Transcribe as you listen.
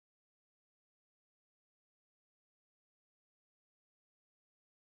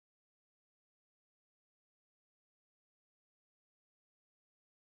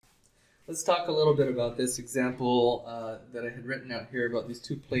let's talk a little bit about this example that I had written out here about these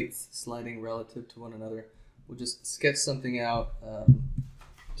two plates sliding relative to one another. We'll just sketch something out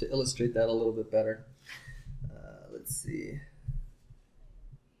to illustrate that a little bit better. Let's see.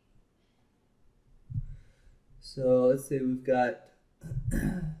 So let's say we've got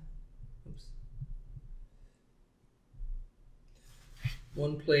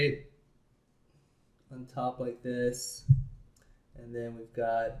one plate on top like this, and then we've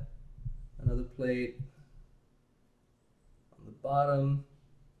got another plate on the bottom,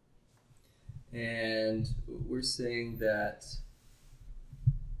 and we're saying that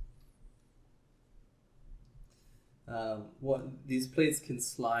these plates can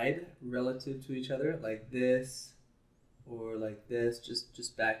slide relative to each other like this or like this,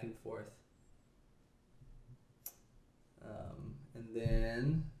 just back and forth. And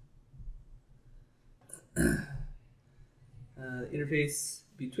then the interface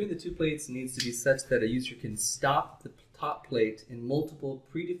between the two plates needs to be such that a user can stop the top plate in multiple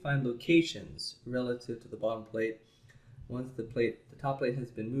predefined locations relative to the bottom plate. Once the top plate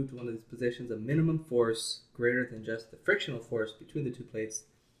has been moved to one of these positions, a minimum force greater than just the frictional force between the two plates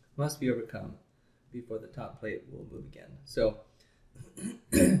must be overcome before the top plate will move again. So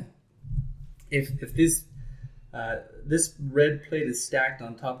if this red plate is stacked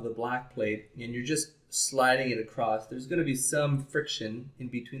on top of the black plate and you're just sliding it across, there's going to be some friction in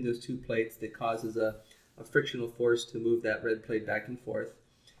between those two plates that causes a frictional force to move that red plate back and forth.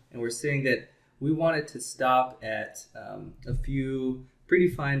 And we're saying that we want it to stop at a few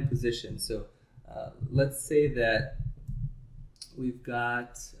predefined positions. So let's say that we've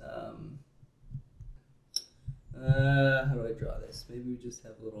got, how do I draw this? Maybe we just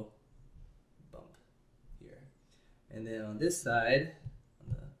have a little bump here. And then on this side,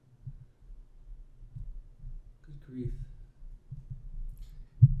 good grief.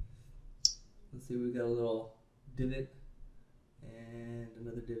 Let's see, we've got a little divot and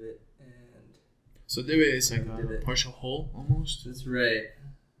another divot. So divot is like a partial hole almost? That's right.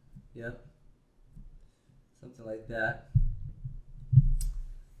 Yep. Something like that.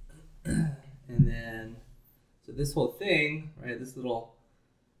 And then, so this whole thing, right, this little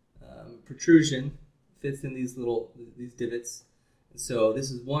protrusion fits in these divots. And so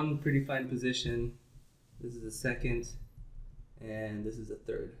this is one predefined position, this is a second, and this is a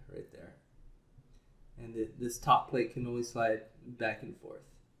third right there. And this top plate can only slide back and forth.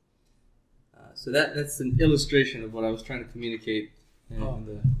 So that's an illustration of what I was trying to communicate in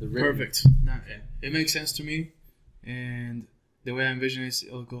the written. Perfect. It makes sense to me. And the way I envision it,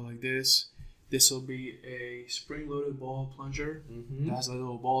 it'll go like this. This will be a spring-loaded ball plunger. Mm-hmm. It has a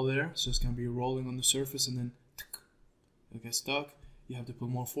little ball there, so it's going to be rolling on the surface, and then it gets stuck. You have to put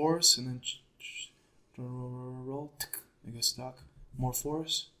more force, and then roll, it gets stuck. More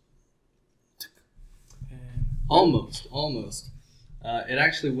force. And almost. It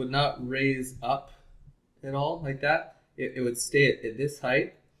actually would not raise up at all like that. It would stay at this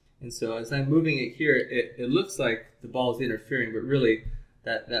height. And so as I'm moving it here, it looks like the ball is interfering, but really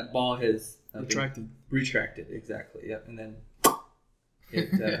that ball has retracted, exactly. Yep. And then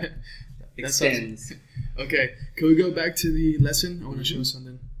it extends. Okay, can we go back to the lesson? I want to show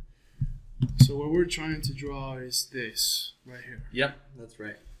something. So what we're trying to draw is this right here. Yep, that's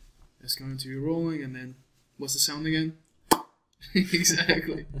right. It's going to be rolling, and then what's the sound again?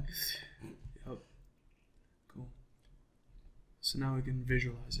 Exactly. Yep. Cool. So now we can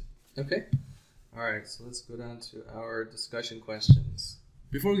visualize it. Okay. All right, so let's go down to our discussion questions.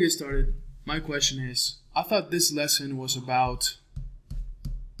 Before we get started, my question is, I thought this lesson was about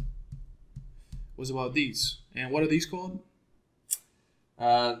these. And what are these called?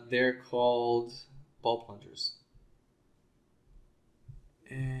 They're called ball plungers.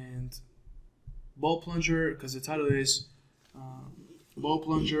 And ball plunger, because the title is ball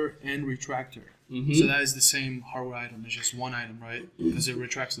plunger and retractor. Mm-hmm. So that is the same hardware item. It's just one item, right? Because it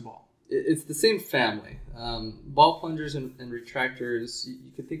retracts the ball. It's the same family. Ball plungers and retractors,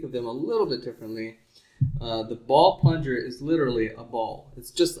 you could think of them a little bit differently. The ball plunger is literally a ball.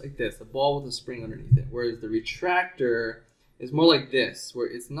 It's just like this, a ball with a spring underneath it. Whereas the retractor is more like this, where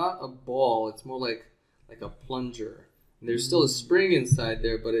it's not a ball, it's more like a plunger. And there's still a spring inside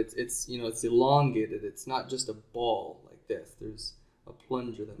there, but it's elongated. It's not just a ball like this. There's a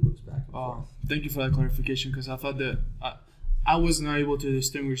plunger that moves back and forth. Thank you for that clarification, because I thought that I was not able to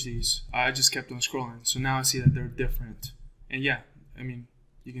distinguish these. I just kept on scrolling. So now I see that they're different. And yeah, I mean,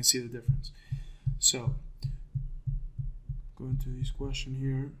 you can see the difference. So, going to this question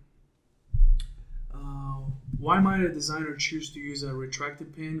here. Why might a designer choose to use a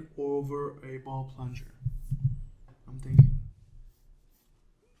retracted pin over a ball plunger? I'm thinking.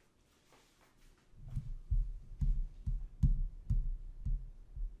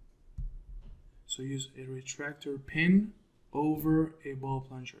 So use a retractor pin over a ball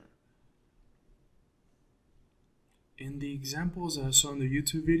plunger. In the examples I saw in the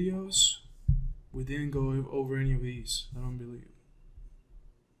YouTube videos, we didn't go over any of these, I don't believe.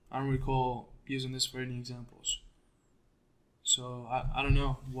 I don't recall using this for any examples. So I don't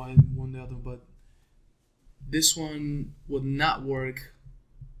know why one the other, but this one would not work.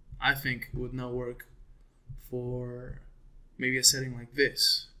 I think it would not work for maybe a setting like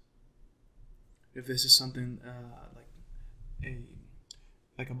this. If this is something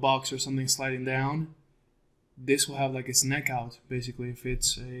like a box or something sliding down, this will have like its neck out basically. If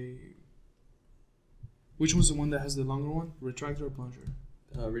it's a, which one's the one that has the longer one? Retractor or plunger?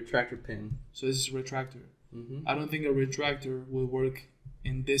 Retractor pin. So this is retractor. Mm-hmm. I don't think a retractor will work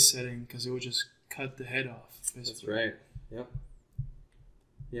in this setting because it would just cut the head off. Basically. That's right. Yep.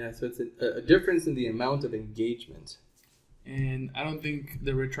 Yeah, so it's a difference in the amount of engagement. And I don't think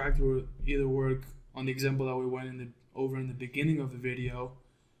the retractor will either work on the example that we went over in the beginning of the video,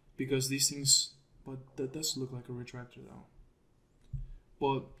 because these things, but that does look like a retractor though.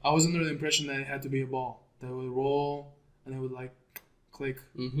 But I was under the impression that it had to be a ball that would roll and it would like click.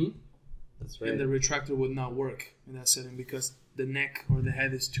 Mm-hmm. That's right. And the retractor would not work in that setting because the neck or the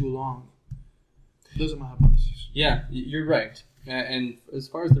head is too long. Those are my hypotheses. Yeah, you're right. And as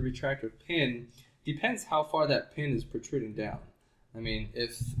far as the retractor pin, depends how far that pin is protruding down. I mean,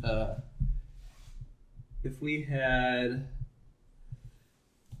 if we had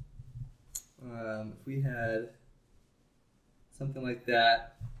something like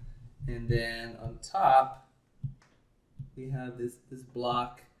that, and then on top we have this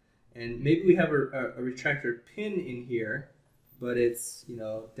block, and maybe we have a retractor pin in here, but it's, you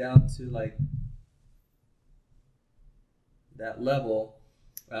know, down to like that level.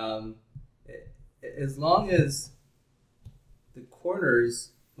 As long as the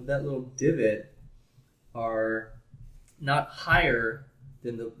corners of that little divot are not higher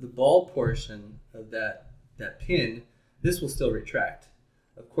than the ball portion of that pin, this will still retract.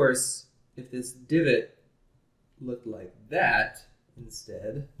 Of course, if this divot looked like that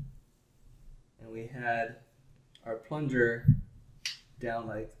instead, and we had our plunger down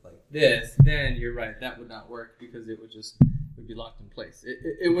like this, then you're right, that would not work because it would be locked in place.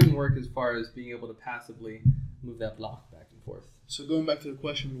 It wouldn't work as far as being able to passively move that block back and forth. So going back to the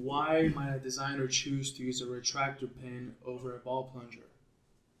question, why might a designer choose to use a retractor pin over a ball plunger?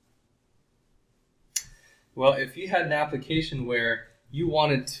 Well, if you had an application where you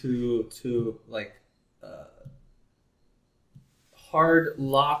wanted to like hard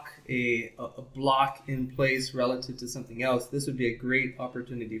lock a block in place relative to something else, this would be a great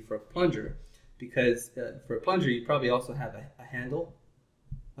opportunity for a plunger, because for a plunger you probably also have a handle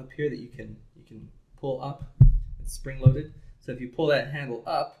up here that you can pull up. It's spring loaded, so if you pull that handle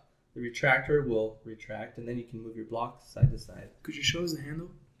up, the retractor will retract, and then you can move your block side to side. Could you show us the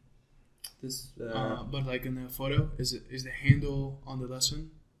handle? This, but like in the photo, is the handle on the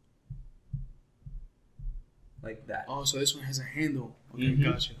lesson? Like that. Oh, so this one has a handle. Okay, Mm-hmm.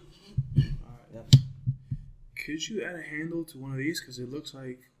 Gotcha. All right. Yep. Could you add a handle to one of these? Because it looks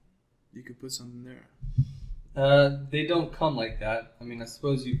like you could put something there. They don't come like that. I mean, I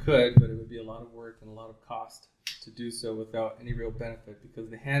suppose you could, but it would be a lot of work and a lot of cost to do so without any real benefit, because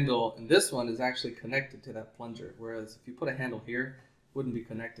the handle in this one is actually connected to that plunger, whereas if you put a handle here, it wouldn't be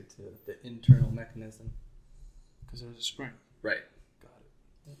connected to the internal mechanism. Because there's a spring. Right. Got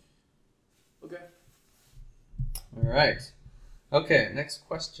it. Okay. All right. Okay, next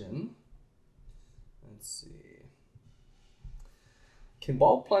question. Let's see. Can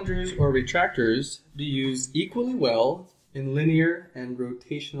ball plungers or retractors be used equally well in linear and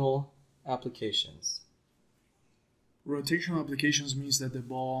rotational applications? Rotational applications means that the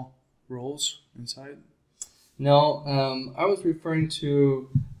ball rolls inside? No, I was referring to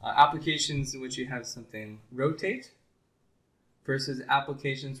applications in which you have something rotate versus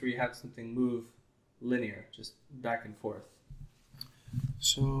applications where you have something move linear, just back and forth.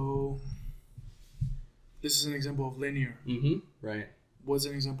 So this is an example of linear. Mm-hmm. Right. What's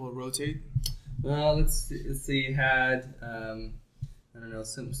an example of rotate? Well, let's see. You had I don't know,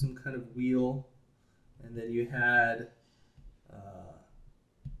 some kind of wheel, and then you had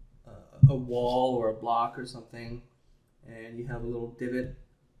a wall or a block or something, and you have a little divot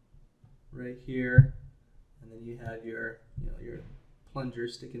right here, and then you have your plunger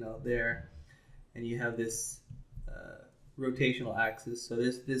sticking out there, and you have this rotational axis. So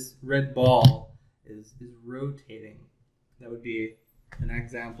this red ball is rotating. That would be an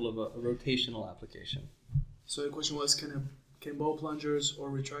example of a rotational application. So the question was, can ball plungers or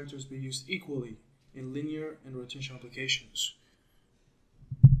retractors be used equally in linear and rotational applications?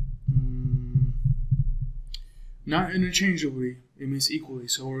 Not interchangeably, it means equally.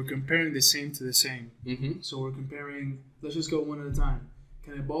 So we're comparing the same to the same. Mm-hmm. So we're comparing, let's just go one at a time.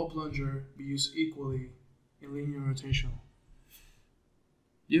 Can a ball plunger be used equally in linear rotational?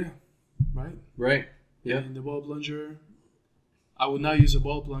 Yeah, right? Right. Yeah. And the ball plunger, I would not use a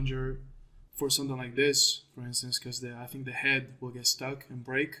ball plunger for something like this, for instance, because I think the head will get stuck and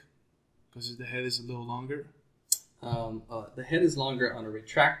break because the head is a little longer. The head is longer on a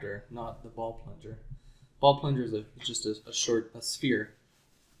retractor, not the ball plunger. Ball plunger is just a sphere.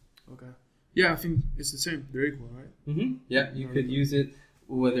 Okay. Yeah, I think it's the same. They're equal, right? Mm-hmm. Yeah, you could use it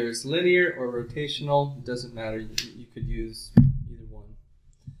whether it's linear or rotational. It doesn't matter. You could use either one.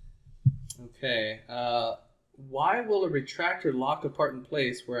 Okay. Why will a retractor lock apart in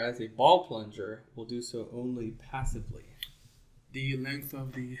place, whereas a ball plunger will do so only passively? The length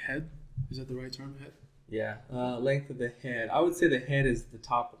of the head, is that the right term, head? Yeah, length of the head. I would say the head is the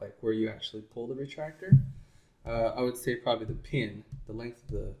top, like where you actually pull the retractor. I would say probably the pin, the length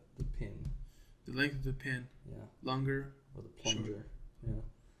of the pin. The length of the pin. Yeah. Longer. Or the plunger. Sure.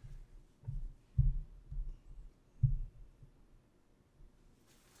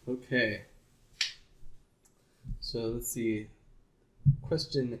 Yeah. Okay. So let's see.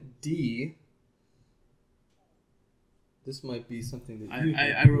 Question D. This might be something that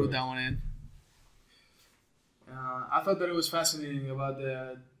I wrote that one in. I thought that it was fascinating about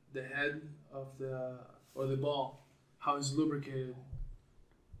the head of the ball, how it's lubricated,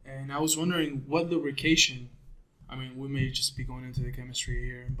 and I was wondering what lubrication. I mean, we may just be going into the chemistry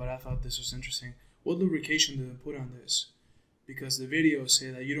here, but I thought this was interesting. What lubrication do they put on this? Because the videos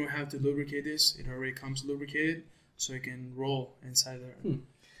say that you don't have to lubricate this; it already comes lubricated, so it can roll inside there.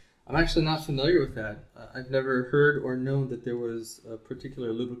 I'm actually not familiar with that. I've never heard or known that there was a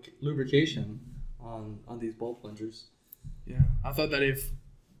particular lubrication on these ball plungers. Yeah, I thought that if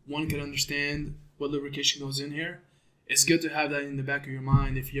one could understand what lubrication goes in here, it's good to have that in the back of your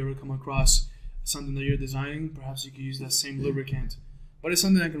mind. If you ever come across something that you're designing, perhaps you could use that same lubricant. But it's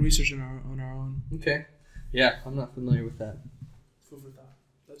something I can research on our own. Okay. Yeah, I'm not familiar with that. Food for thought.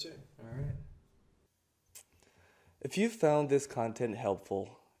 That's it. All right. If you found this content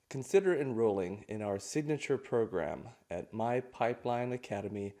helpful, consider enrolling in our signature program at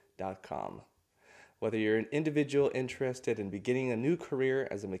mypipelineacademy.com. Whether you're an individual interested in beginning a new career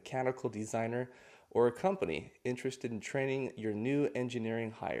as a mechanical designer or a company interested in training your new engineering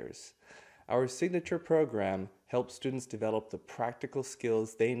hires, our signature program helps students develop the practical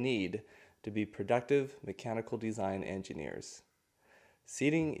skills they need to be productive mechanical design engineers.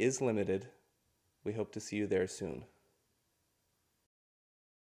 Seating is limited. We hope to see you there soon.